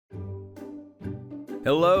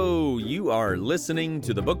Hello, you are listening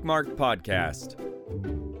to the Bookmarked Podcast.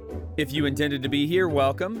 If you intended to be here,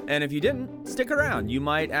 welcome, and if you didn't, stick around. You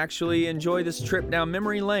might actually enjoy this trip down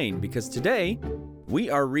memory lane because today we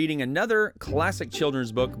are reading another classic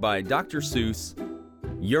children's book by Dr. Seuss,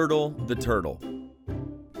 Yertle the Turtle.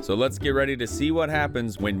 So let's get ready to see what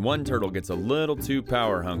happens when one turtle gets a little too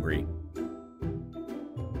power hungry.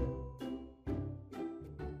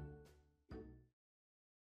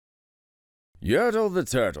 Yertle the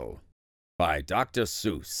Turtle by Dr.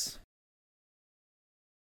 Seuss.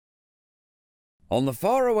 On the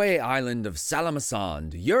faraway island of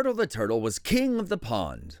Salamasand, Yertle the Turtle was king of the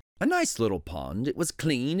pond. A nice little pond. It was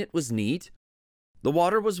clean, it was neat. The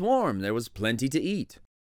water was warm, there was plenty to eat.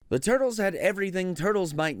 The turtles had everything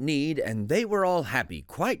turtles might need, and they were all happy,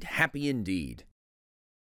 quite happy indeed.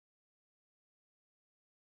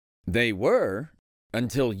 They were,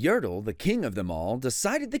 until Yertle, the king of them all,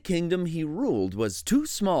 decided the kingdom he ruled was too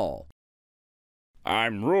small.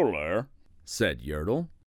 "I'm ruler," said Yertle,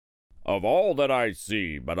 "of all that I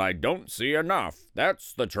see, but I don't see enough.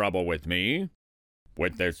 That's the trouble with me.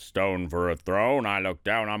 With this stone for a throne, I look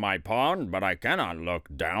down on my pond, but I cannot look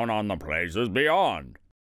down on the places beyond.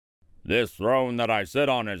 This throne that I sit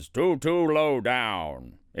on is too low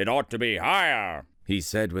down. It ought to be higher," he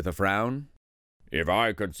said with a frown. "If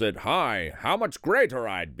I could sit high, how much greater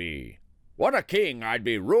I'd be. What a king I'd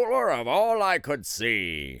be, ruler of all I could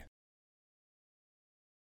see."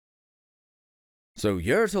 So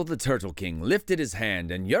Yertle the Turtle King lifted his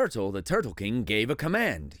hand, and Yertle the Turtle King gave a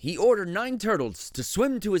command. He ordered 9 turtles to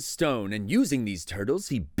swim to his stone, and using these turtles,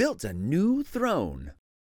 he built a new throne.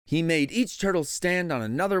 He made each turtle stand on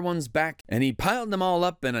another one's back, and he piled them all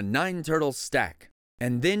up in a 9-turtle stack.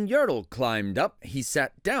 And then Yertle climbed up, he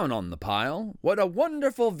sat down on the pile. What a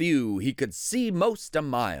wonderful view, he could see most a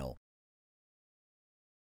mile.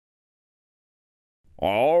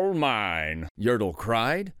 "All mine," Yertle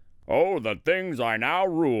cried. "Oh, the things I now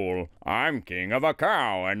rule. I'm king of a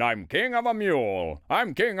cow, and I'm king of a mule.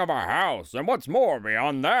 I'm king of a house, and what's more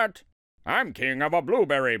beyond that? I'm king of a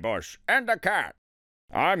blueberry bush and a cat.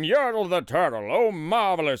 I'm Yertle the Turtle, oh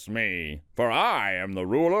marvelous me, for I am the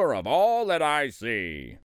ruler of all that I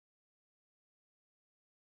see."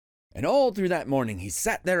 And all through that morning he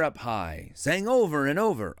sat there up high, sang over and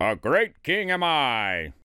over, "A great king am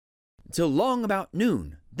I," till long about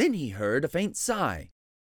noon. Then he heard a faint sigh.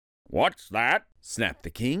 "What's that?" snapped the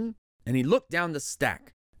king, and he looked down the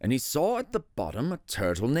stack, and he saw at the bottom a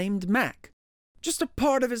turtle named Mac. Just a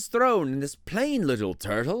part of his throne, and this plain little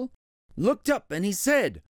turtle looked up and he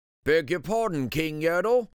said, "Beg your pardon, King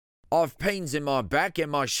Yertle. I've pains in my back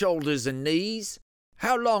and my shoulders and knees.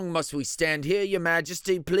 How long must we stand here, your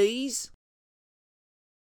majesty, please?"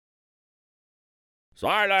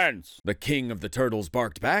 "Silence!" the king of the turtles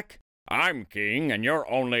barked back. "I'm king, and you're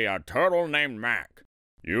only a turtle named Mac.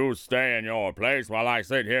 You stay in your place while I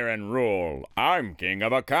sit here and rule. I'm king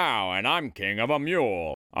of a cow, and I'm king of a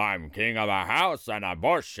mule. I'm king of a house and a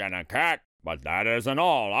bush and a cat. But that isn't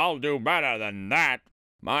all. I'll do better than that.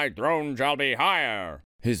 My throne shall be higher,"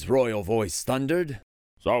 his royal voice thundered.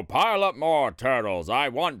 "So pile up more turtles. I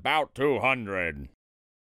want 'bout 200.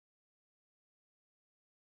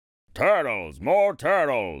 Turtles, more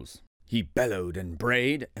turtles," he bellowed and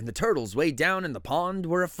brayed, and the turtles way down in the pond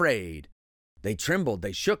were afraid. They trembled,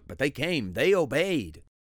 they shook, but they came, they obeyed.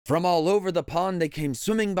 From all over the pond they came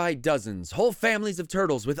swimming by dozens, whole families of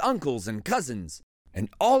turtles with uncles and cousins. And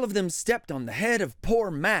all of them stepped on the head of poor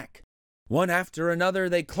Mac. One after another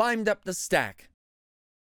they climbed up the stack.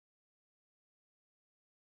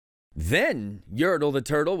 Then Yertle the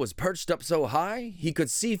Turtle was perched up so high he could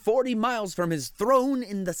see 40 miles from his throne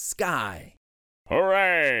in the sky.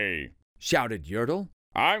 "Hooray!" shouted Yertle.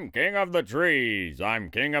 "I'm king of the trees, I'm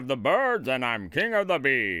king of the birds, and I'm king of the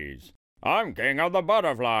bees. I'm king of the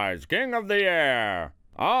butterflies, king of the air.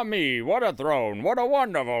 Ah me, what a throne, what a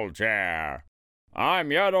wonderful chair. I'm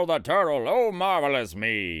Yertle the Turtle, oh marvelous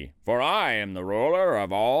me, for I am the ruler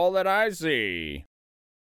of all that I see."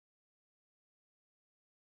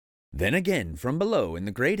 Then again, from below in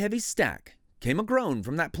the great heavy stack, came a groan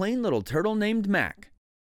from that plain little turtle named Mac.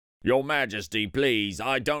 "Your Majesty, please,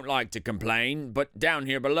 I don't like to complain, but down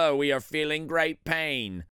here below we are feeling great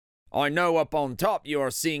pain. I know up on top you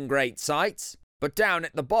are seeing great sights, but down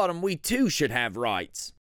at the bottom we too should have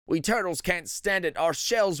rights. We turtles can't stand it, our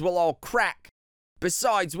shells will all crack.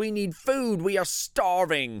 Besides, we need food, we are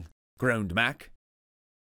starving," groaned Mac.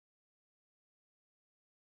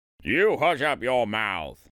 "You hush up your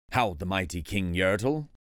mouth," howled the mighty King Yertle.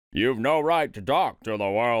 "You've no right to talk to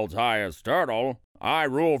the world's highest turtle. I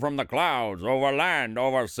rule from the clouds, over land,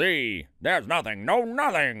 over sea. There's nothing, no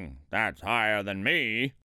nothing, that's higher than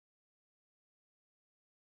me.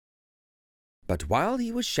 But while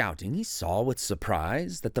he was shouting, he saw with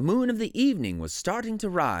surprise that the moon of the evening was starting to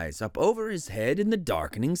rise up over his head in the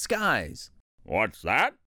darkening skies. What's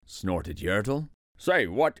that? Snorted Yertle. Say,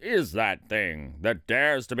 what is that thing that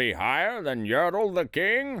dares to be higher than Yertle the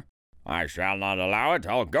king? I shall not allow it.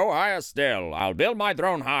 I'll go higher still. I'll build my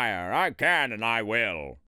throne higher. I can and I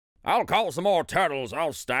will. I'll call some more turtles.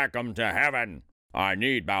 I'll stack 'em to heaven. I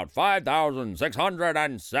need about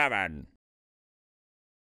 5,607.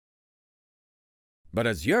 But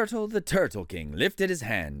as Yertle the Turtle King lifted his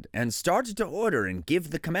hand and started to order and give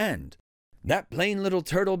the command, that plain little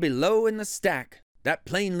turtle below in the stack, that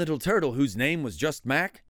plain little turtle whose name was just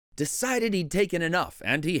Mac, decided he'd taken enough,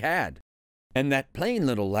 and he had. And that plain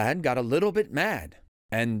little lad got a little bit mad.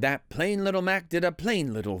 And that plain little Mac did a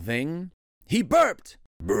plain little thing. He burped!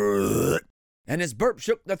 Brrrt! And his burp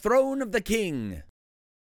shook the throne of the king.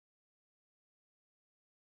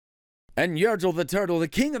 And Yertle the Turtle, the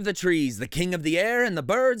king of the trees, the king of the air and the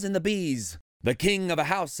birds and the bees, the king of a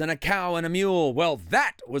house and a cow and a mule, well,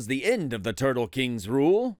 that was the end of the Turtle King's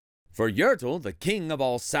rule. For Yertle, the king of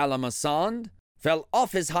all Salamasond, fell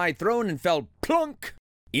off his high throne and fell plunk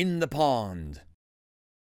in the pond.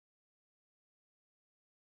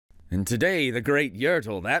 And today the great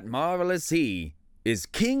Yertle, that marvelous he, is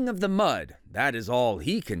king of the mud, that is all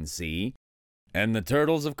he can see. And the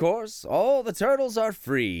turtles, of course, all the turtles are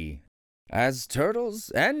free, as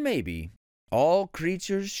turtles, and maybe, all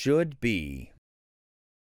creatures should be.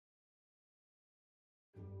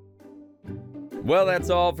 Well, that's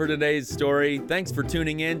all for today's story. Thanks for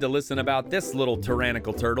tuning in to listen about this little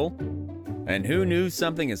tyrannical turtle. And who knew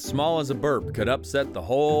something as small as a burp could upset the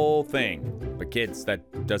whole thing? But kids,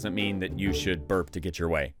 that doesn't mean that you should burp to get your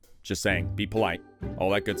way. Just saying, be polite, all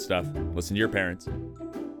that good stuff. Listen to your parents.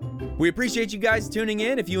 We appreciate you guys tuning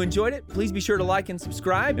in. If you enjoyed it, please be sure to like and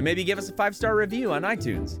subscribe, and maybe give us a 5-star review on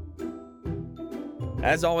iTunes.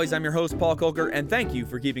 As always, I'm your host, Paul Kolker, and thank you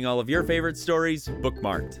for keeping all of your favorite stories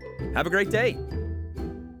bookmarked. Have a great day.